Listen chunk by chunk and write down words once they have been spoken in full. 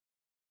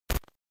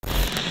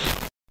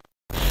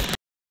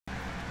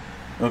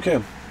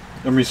Okay,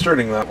 I'm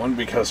restarting that one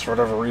because for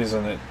whatever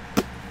reason it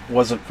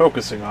wasn't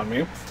focusing on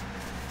me.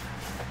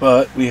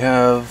 But we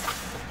have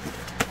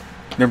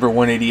number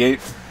 188,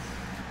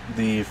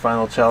 the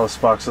final Chalice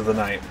box of the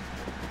night.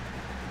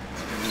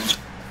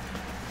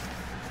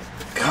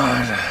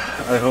 God,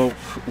 I hope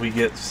we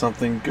get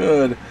something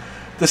good.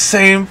 The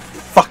same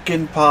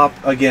fucking pop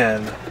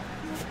again.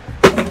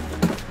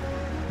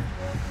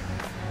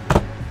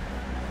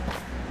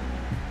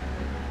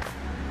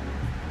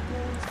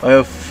 I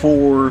have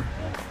 4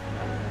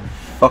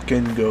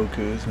 fucking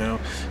Gokus now.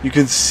 You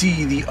can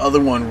see the other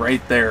one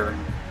right there.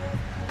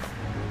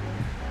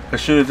 I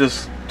should have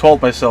just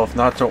told myself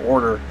not to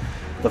order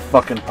the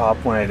fucking pop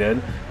when I did,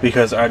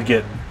 because I'd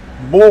get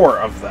more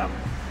of them.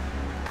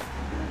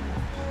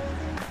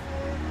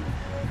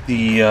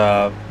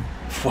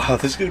 Wow,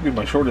 this is gonna be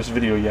my shortest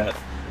video yet.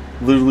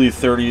 Literally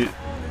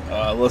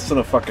less than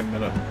a fucking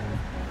minute.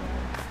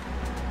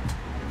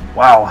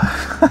 Wow.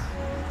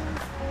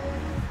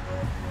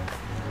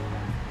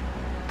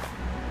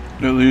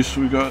 At least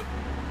we got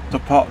the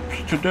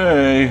pops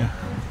today.